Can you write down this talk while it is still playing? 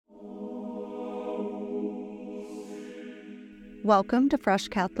Welcome to Fresh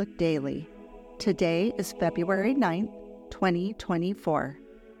Catholic Daily. Today is February 9th, 2024,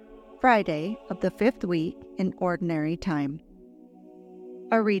 Friday of the 5th week in Ordinary Time.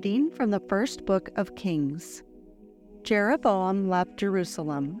 A reading from the first book of Kings. Jeroboam left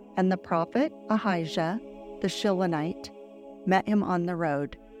Jerusalem, and the prophet Ahijah, the Shilonite, met him on the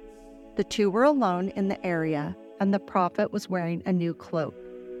road. The two were alone in the area, and the prophet was wearing a new cloak.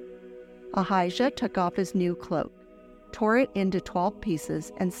 Ahijah took off his new cloak, tore it into 12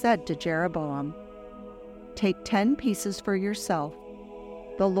 pieces, and said to Jeroboam, "Take 10 pieces for yourself.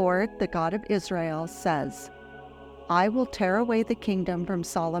 The Lord, the God of Israel, says, I will tear away the kingdom from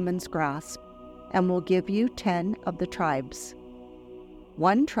Solomon's grasp, and will give you 10 of the tribes.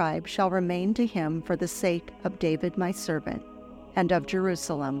 1 tribe shall remain to him for the sake of David my servant, and of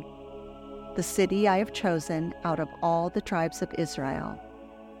Jerusalem, the city I have chosen out of all the tribes of Israel."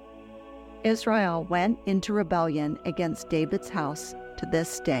 Israel went into rebellion against David's house to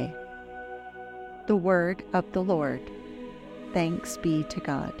this day. The word of the Lord. Thanks be to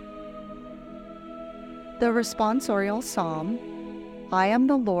God. The responsorial psalm, I am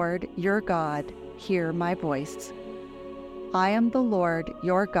the Lord your God, hear my voice. I am the Lord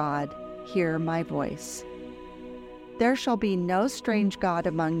your God, hear my voice. There shall be no strange God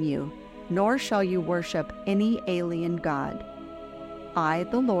among you, nor shall you worship any alien god. I,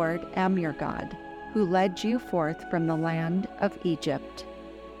 the Lord, am your God, who led you forth from the land of Egypt.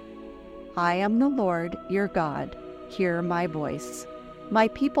 I am the Lord your God, hear my voice. My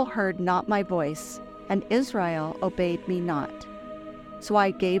people heard not my voice, and Israel obeyed me not. So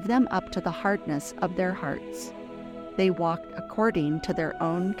I gave them up to the hardness of their hearts. They walked according to their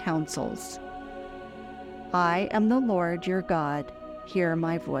own counsels. I am the Lord your God, hear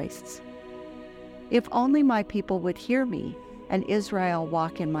my voice. If only my people would hear me, and Israel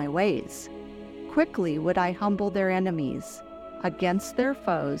walk in my ways, quickly would I humble their enemies. Against their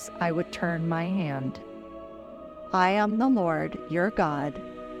foes I would turn my hand. I am the Lord your God,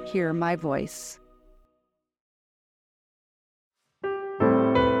 hear my voice.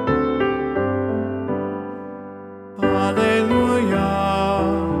 Alleluia,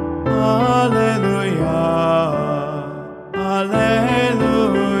 Alleluia, Alleluia.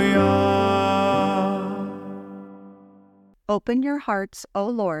 Open your hearts, O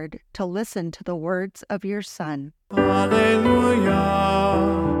Lord, to listen to the words of your Son. Alleluia,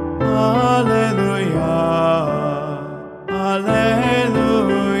 Alleluia, Alleluia.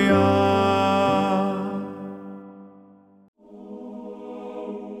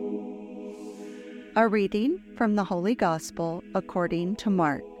 A reading from the Holy Gospel according to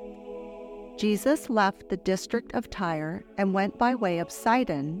Mark. Jesus left the district of Tyre and went by way of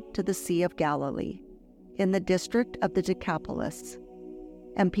Sidon to the Sea of Galilee, in the district of the Decapolis.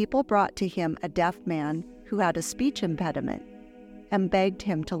 And people brought to him a deaf man who had a speech impediment, and begged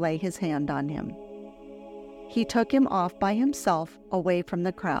him to lay his hand on him. He took him off by himself away from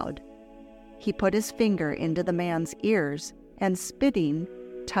the crowd. He put his finger into the man's ears, and spitting,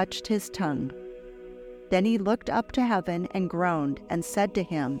 touched his tongue. Then he looked up to heaven and groaned and said to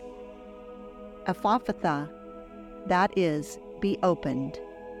him, Ephphatha, that is, be opened.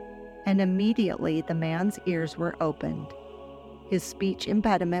 And immediately the man's ears were opened. His speech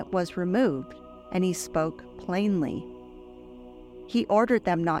impediment was removed, and he spoke plainly. He ordered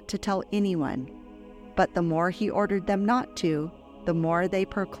them not to tell anyone, but the more he ordered them not to, the more they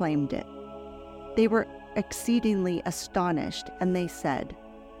proclaimed it. They were exceedingly astonished, and they said,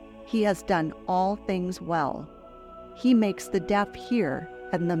 He has done all things well. He makes the deaf hear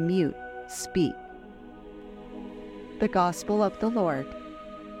and the mute speak. The Gospel of the Lord.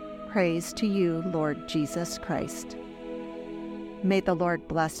 Praise to you, Lord Jesus Christ. May the Lord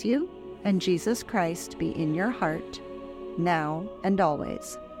bless you, and Jesus Christ be in your heart, now and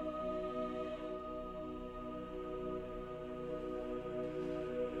always.